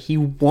word. He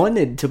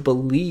wanted to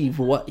believe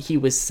what he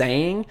was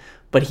saying,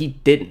 but he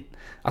didn't.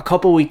 A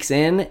couple weeks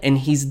in, and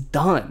he's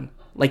done.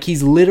 Like,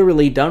 he's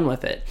literally done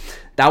with it.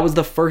 That was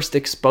the first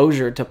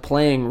exposure to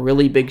playing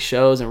really big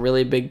shows and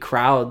really big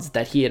crowds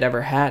that he had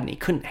ever had, and he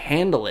couldn't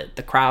handle it.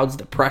 The crowds,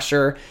 the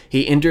pressure.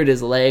 He injured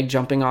his leg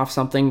jumping off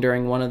something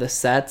during one of the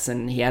sets,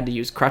 and he had to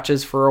use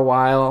crutches for a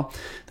while.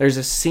 There's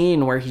a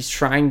scene where he's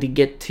trying to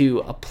get to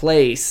a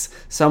place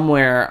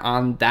somewhere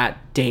on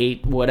that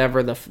date,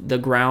 whatever the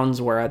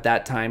grounds were at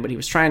that time, but he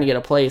was trying to get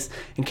a place,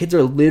 and kids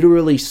are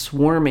literally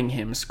swarming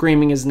him,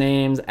 screaming his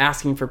names,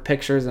 asking for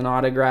pictures and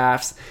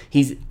autographs.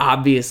 He's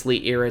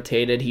obviously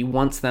irritated. He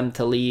wants them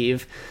to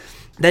leave.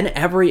 Then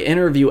every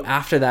interview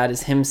after that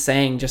is him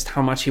saying just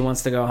how much he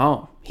wants to go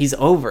home. He's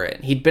over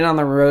it. He'd been on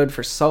the road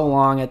for so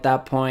long at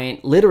that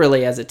point,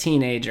 literally as a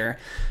teenager,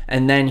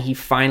 and then he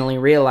finally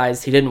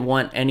realized he didn't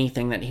want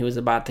anything that he was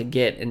about to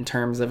get in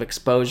terms of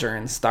exposure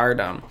and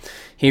stardom.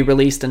 He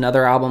released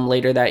another album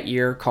later that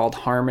year called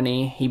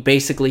Harmony. He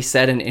basically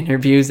said in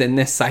interviews in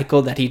this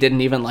cycle that he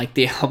didn't even like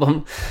the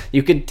album.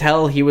 You could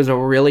tell he was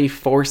really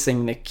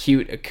forcing the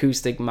cute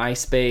acoustic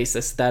MySpace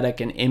aesthetic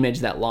and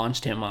image that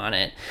launched him on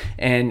it.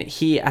 And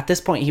at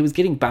this point, he was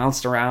getting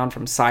bounced around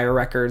from Sire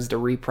Records to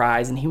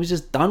Reprise, and he was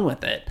just done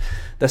with it.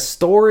 The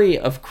story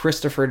of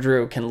Christopher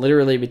Drew can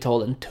literally be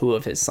told in two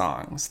of his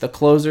songs. The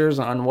closers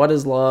on What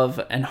Is Love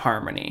and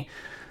Harmony.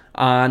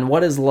 On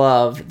What Is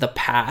Love, the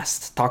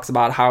past talks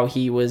about how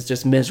he was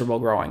just miserable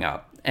growing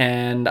up.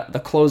 And the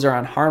closer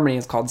on Harmony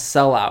is called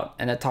Sellout,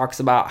 and it talks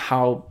about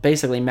how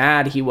basically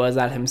mad he was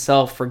at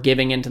himself for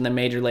giving into the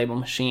major label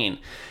machine.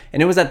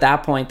 And it was at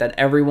that point that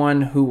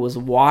everyone who was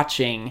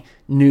watching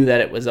knew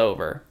that it was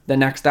over. The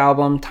next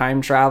album,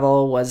 Time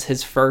Travel, was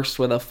his first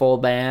with a full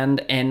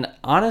band, and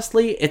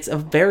honestly, it's a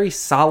very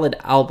solid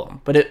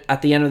album, but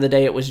at the end of the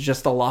day, it was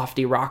just a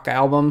lofty rock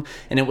album,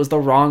 and it was the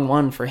wrong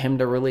one for him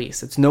to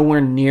release. It's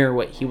nowhere near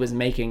what he was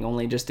making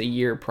only just a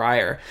year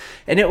prior.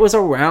 And it was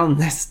around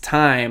this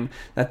time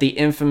that the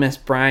infamous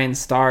Brian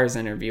Stars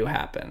interview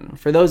happened.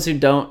 For those who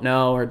don't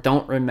know or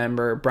don't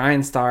remember,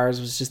 Brian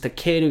Stars was just a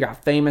kid who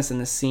got famous in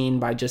the scene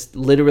by just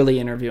literally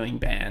interviewing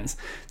bands.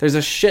 There's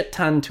a shit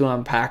ton to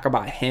unpack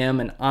about him,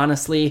 and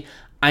honestly,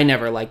 I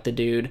never liked the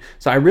dude.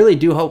 So I really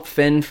do hope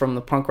Finn from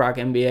the Punk Rock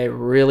MBA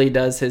really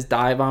does his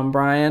dive on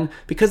Brian,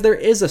 because there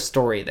is a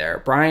story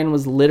there. Brian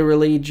was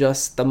literally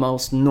just the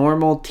most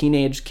normal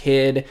teenage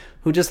kid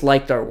who just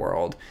liked our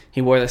world.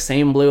 He wore the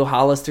same blue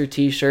Hollister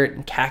t-shirt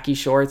and khaki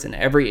shorts in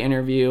every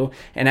interview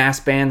and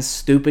asked bands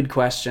stupid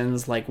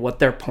questions like what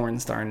their porn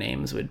star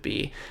names would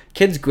be.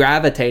 Kids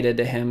gravitated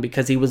to him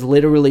because he was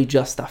literally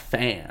just a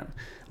fan.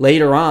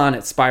 Later on,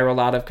 it spiraled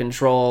out of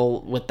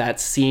control with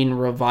that scene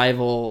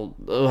revival.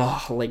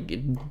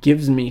 It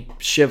gives me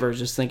shivers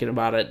just thinking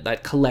about it.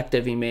 That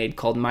collective he made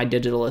called My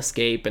Digital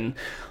Escape and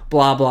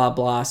blah, blah,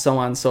 blah, so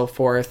on and so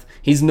forth.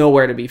 He's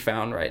nowhere to be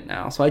found right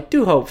now. So I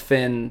do hope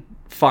Finn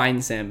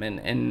finds him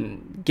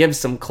and gives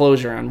some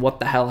closure on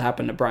what the hell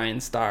happened to Brian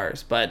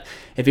Stars. But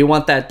if you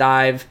want that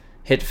dive,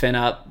 hit Finn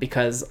up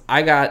because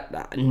I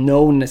got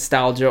no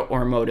nostalgia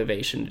or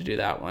motivation to do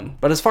that one.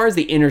 But as far as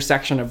the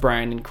intersection of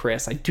Brian and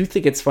Chris, I do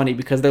think it's funny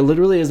because there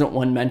literally isn't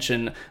one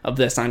mention of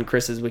this on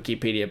Chris's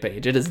Wikipedia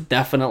page. It has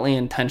definitely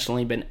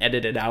intentionally been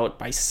edited out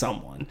by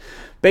someone.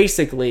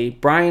 Basically,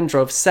 Brian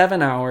drove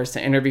 7 hours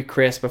to interview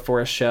Chris before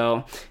a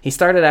show. He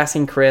started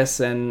asking Chris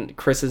and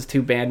Chris's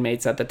two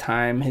bandmates at the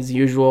time his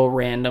usual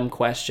random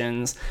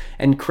questions,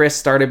 and Chris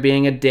started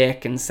being a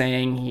dick and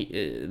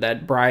saying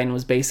that Brian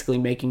was basically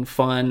making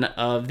fun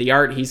of the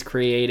art he's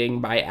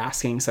creating by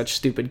asking such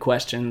stupid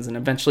questions, and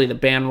eventually the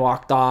band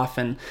walked off,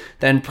 and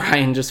then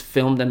Brian just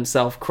filmed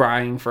himself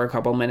crying for a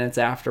couple minutes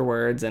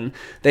afterwards, and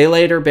they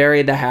later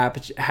buried the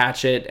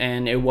hatchet,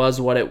 and it was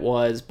what it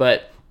was.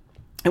 But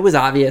it was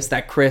obvious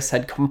that Chris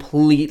had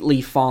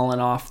completely fallen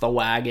off the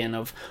wagon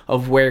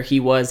of where he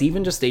was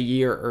even just a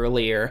year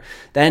earlier.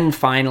 Then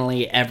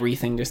finally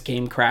everything just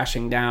came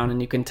crashing down, and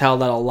you can tell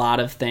that a lot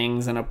of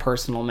things in a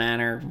personal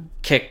manner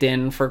kicked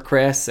in for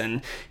Chris,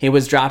 and he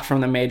was dropped from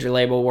the major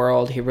label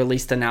world. He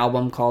released an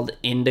album called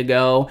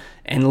Indigo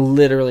and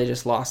literally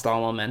just lost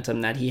all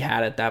momentum that he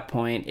had at that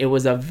point. It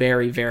was a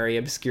very, very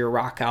obscure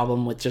rock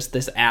album with just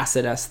this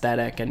acid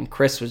aesthetic, and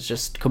Chris was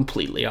just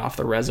completely off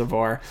the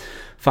reservoir.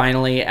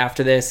 Finally,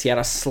 after this, he had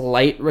a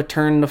slight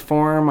return to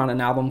form on an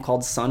album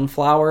called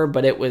Sunflower,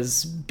 but it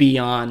was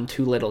beyond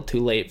too little too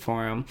late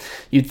for him.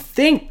 You'd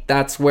think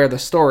that's where the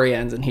story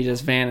ends and he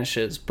just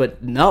vanishes,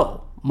 but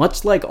no.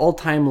 Much like All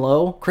Time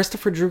Low,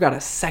 Christopher Drew got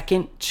a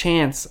second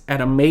chance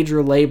at a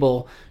major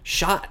label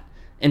shot.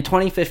 In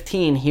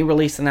 2015, he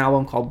released an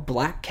album called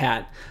Black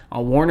Cat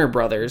on Warner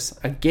Brothers.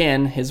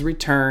 Again, his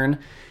return.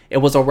 It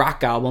was a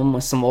rock album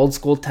with some old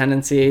school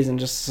tendencies and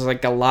just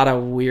like a lot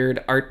of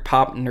weird art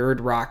pop nerd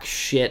rock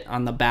shit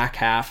on the back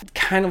half.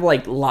 Kind of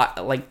like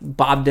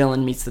Bob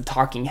Dylan meets the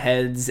Talking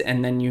Heads,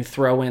 and then you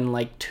throw in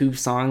like 2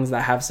 songs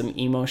that have some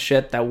emo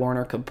shit that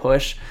Warner could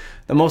push.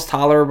 The most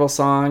tolerable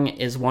song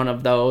is one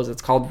of those.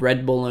 It's called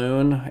Red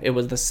Balloon. It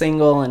was the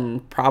single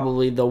and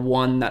probably the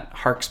one that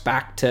harks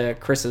back to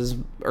Chris's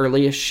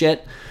earliest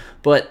shit.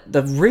 But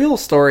the real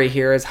story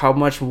here is how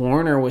much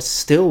Warner was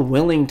still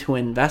willing to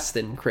invest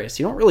in Chris.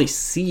 You don't really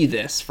see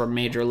this from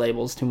major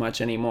labels too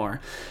much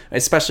anymore,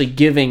 especially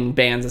giving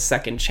bands a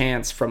second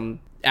chance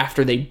from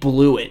after they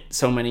blew it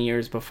so many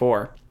years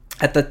before.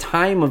 At the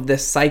time of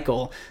this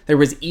cycle, there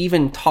was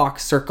even talk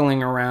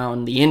circling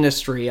around the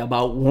industry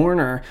about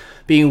Warner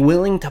being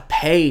willing to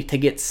pay to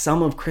get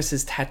some of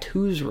Chris's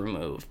tattoos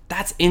removed.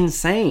 That's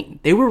insane.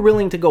 They were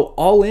willing to go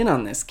all in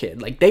on this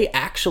kid. Like, they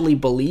actually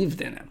believed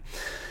in him.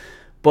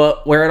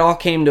 But where it all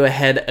came to a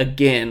head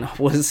again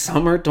was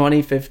summer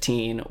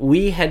 2015.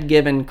 We had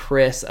given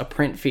Chris a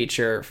print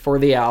feature for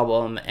the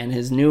album and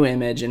his new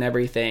image and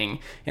everything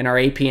in our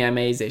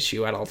APMA's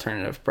issue at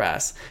Alternative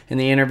Press. In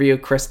the interview,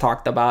 Chris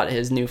talked about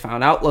his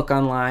newfound outlook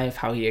on life,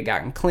 how he had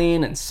gotten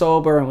clean and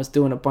sober and was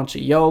doing a bunch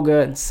of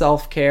yoga and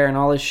self-care and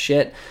all this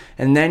shit.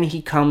 And then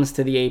he comes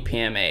to the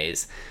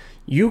APMA's.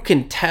 You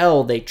can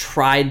tell they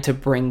tried to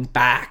bring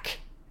back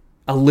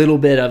a little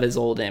bit of his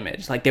old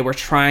image. Like, they were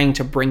trying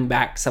to bring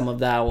back some of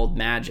that old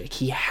magic.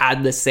 He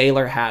had the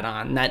sailor hat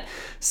on, that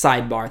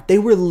sidebar. They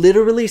were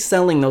literally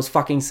selling those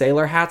fucking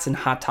sailor hats in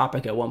Hot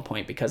Topic at one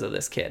point because of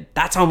this kid.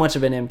 That's how much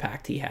of an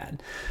impact he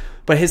had.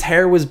 But his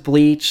hair was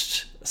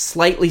bleached,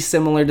 slightly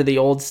similar to the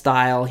old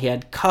style. He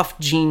had cuffed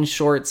jean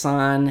shorts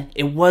on.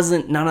 It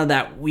wasn't none of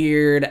that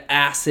weird,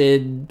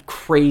 acid,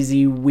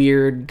 crazy,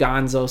 weird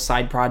gonzo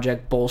side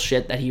project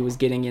bullshit that he was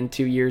getting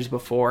into years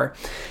before.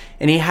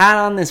 And he had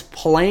on this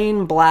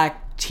plain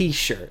black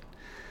t-shirt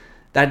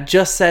that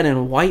just said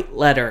in white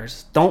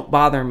letters, "Don't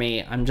bother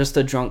me, I'm just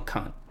a drunk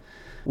cunt."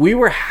 We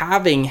were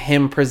having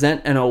him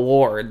present an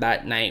award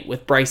that night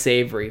with Bryce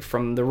Avery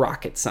from the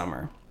Rocket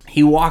Summer.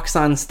 He walks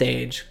on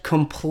stage,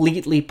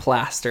 completely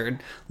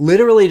plastered,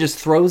 literally just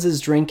throws his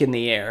drink in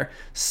the air,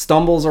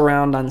 stumbles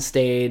around on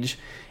stage.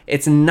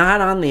 It's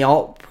not on the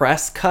Alt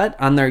Press cut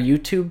on their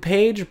YouTube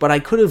page, but I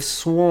could have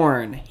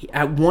sworn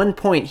at one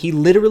point he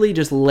literally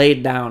just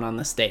laid down on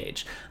the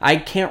stage. I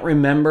can't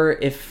remember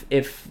if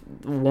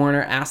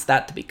Warner asked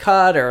that to be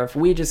cut or if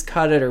we just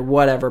cut it or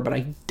whatever,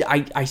 but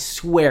I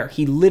swear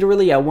he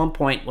literally at one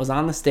point was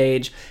on the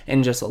stage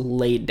and just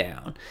laid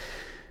down.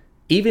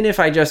 Even if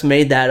I just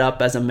made that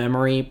up as a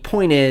memory,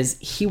 point is,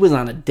 he was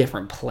on a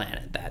different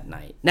planet that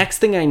night. Next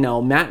thing I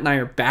know, Matt and I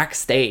are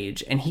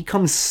backstage, and he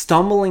comes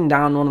stumbling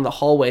down one of the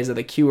hallways of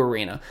the Q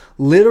Arena,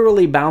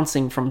 literally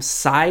bouncing from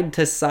side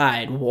to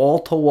side, wall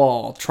to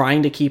wall,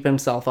 trying to keep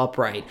himself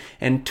upright,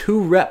 and 2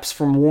 reps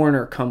from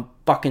Warner come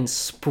fucking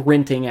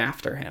sprinting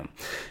after him.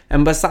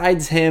 And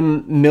besides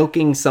him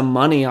milking some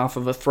money off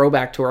of a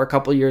throwback tour a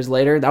couple years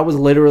later, that was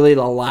literally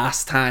the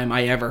last time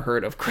I ever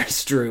heard of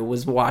Chris Drew,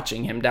 was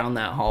watching him down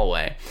that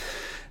hallway.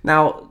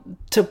 Now,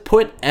 to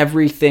put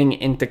everything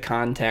into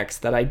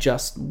context that I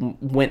just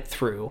went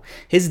through,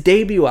 his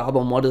debut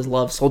album, What Is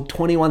Love, sold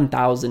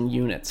 21,000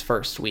 units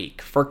first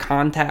week. For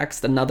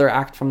context, another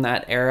act from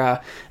that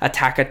era,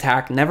 Attack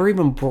Attack, never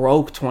even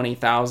broke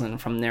 20,000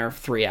 from their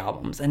 3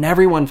 albums. And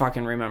everyone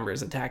fucking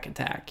remembers Attack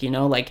Attack, you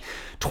know? Like,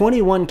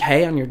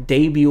 21K on your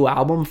debut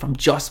album from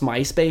just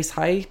MySpace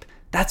hype?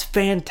 That's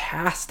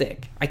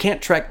fantastic. I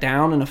can't track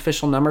down an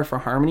official number for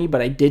Harmony,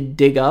 but I did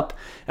dig up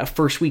a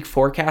first week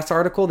forecast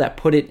article that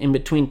put it in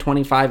between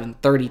 25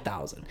 and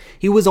 30,000.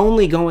 He was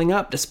only going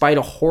up despite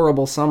a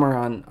horrible summer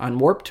on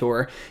Warped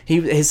Tour.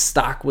 His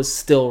stock was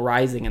still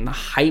rising, and the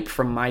hype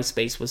from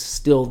MySpace was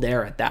still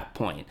there at that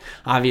point.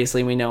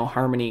 Obviously, we know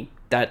Harmony,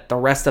 that the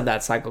rest of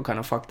that cycle kind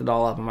of fucked it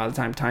all up, and by the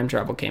time Time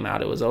Travel came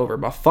out, it was over.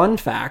 But fun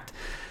fact,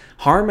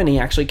 Harmony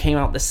actually came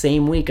out the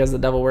same week as the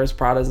Devil Wears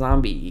Prada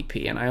Zombie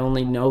EP, and I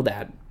only know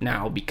that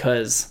now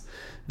because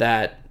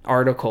that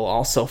article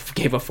also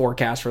gave a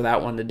forecast for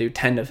that one to do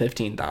 10 to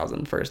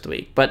 15,000 first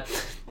week. But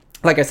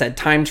like I said,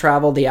 Time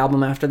Travel, the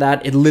album after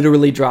that, it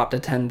literally dropped to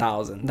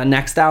 10,000. The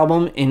next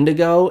album,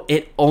 Indigo,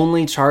 it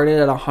only charted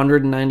at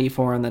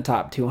 194 in the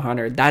top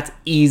 200. That's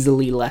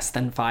easily less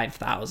than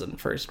 5,000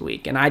 first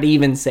week, and I'd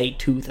even say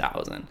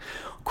 2,000.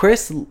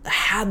 Chris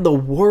had the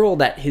world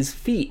at his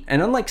feet,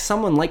 and unlike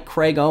someone like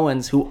Craig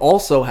Owens, who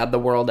also had the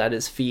world at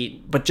his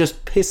feet, but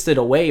just pissed it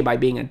away by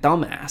being a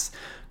dumbass,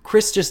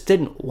 Chris just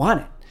didn't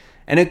want it.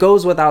 And it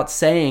goes without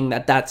saying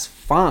that that's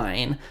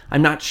fine.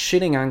 I'm not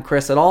shitting on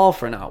Chris at all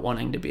for not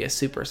wanting to be a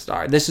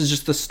superstar. This is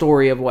just the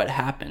story of what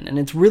happened. And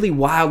it's really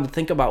wild to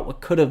think about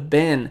what could have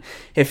been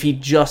if he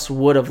just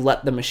would have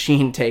let the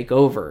machine take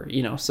over,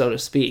 you know, so to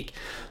speak.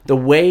 The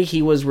way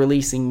he was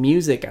releasing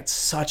music at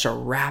such a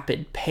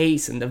rapid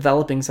pace and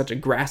developing such a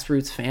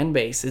grassroots fan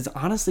base is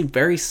honestly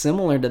very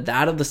similar to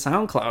that of the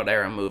SoundCloud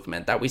era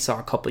movement that we saw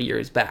a couple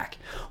years back.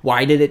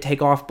 Why did it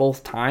take off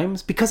both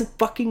times? Because it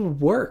fucking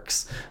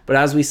works. But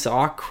as we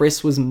saw,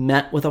 Chris was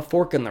met with a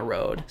fork in the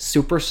road.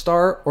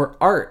 Superstar or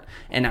art?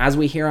 And as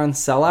we hear on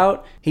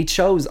Sellout, he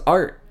chose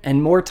art.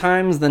 And more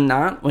times than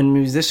not, when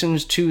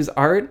musicians choose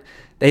art,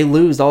 they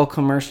lose all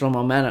commercial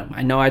momentum.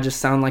 I know I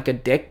just sound like a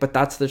dick, but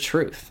that's the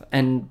truth.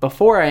 And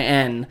before I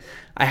end,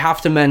 I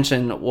have to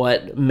mention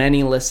what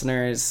many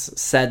listeners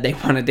said they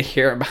wanted to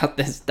hear about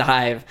this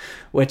dive,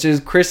 which is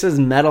Chris's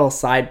metal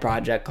side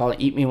project called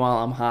Eat Me While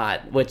I'm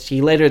Hot, which he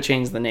later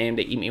changed the name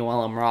to Eat Me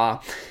While I'm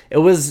Raw. It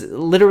was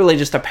literally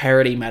just a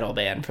parody metal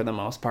band for the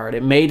most part.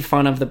 It made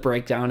fun of the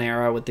breakdown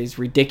era with these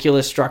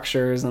ridiculous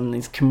structures and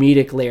these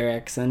comedic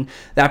lyrics. And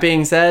that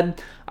being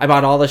said, I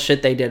bought all the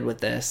shit they did with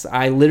this.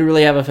 I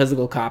literally have a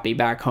physical copy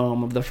back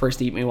home of the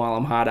first Eat Me While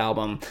I'm Hot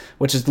album,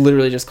 which is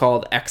literally just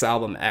called X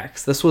Album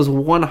X. This was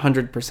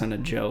 100% a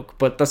joke,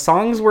 but the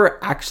songs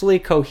were actually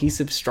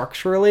cohesive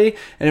structurally,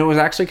 and it was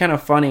actually kind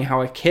of funny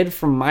how a kid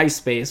from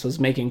MySpace was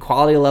making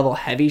quality level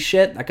heavy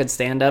shit that could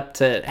stand up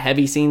to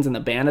heavy scenes in the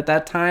band at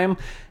that time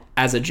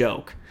as a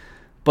joke.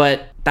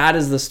 But that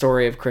is the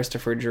story of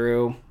Christopher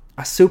Drew.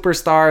 A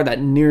superstar that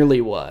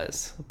nearly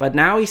was. But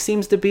now he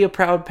seems to be a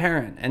proud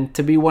parent, and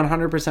to be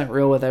 100%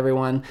 real with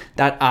everyone,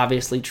 that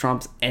obviously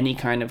trumps any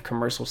kind of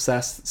commercial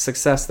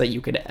success that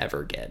you could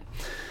ever get.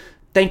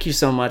 Thank you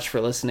so much for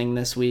listening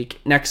this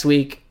week. Next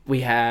week,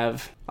 we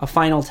have a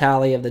final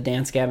tally of the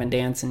Dance Gavin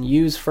Dance and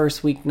Use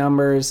first week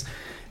numbers,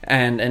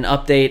 and an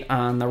update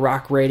on the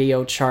rock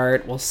radio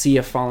chart. We'll see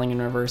if Falling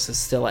in Reverse is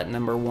still at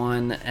number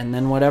 1, and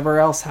then whatever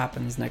else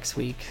happens next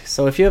week.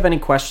 So if you have any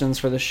questions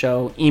for the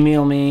show,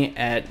 email me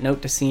at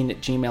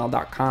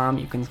notetoscene@gmail.com.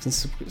 You can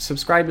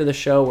subscribe to the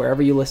show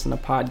wherever you listen to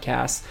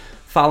podcasts.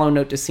 Follow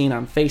Note to Scene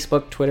on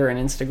Facebook, Twitter, and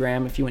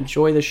Instagram. If you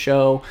enjoy the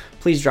show,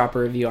 please drop a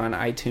review on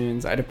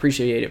iTunes. I'd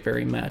appreciate it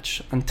very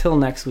much. Until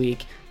next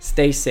week,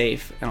 stay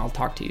safe, and I'll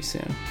talk to you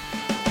soon.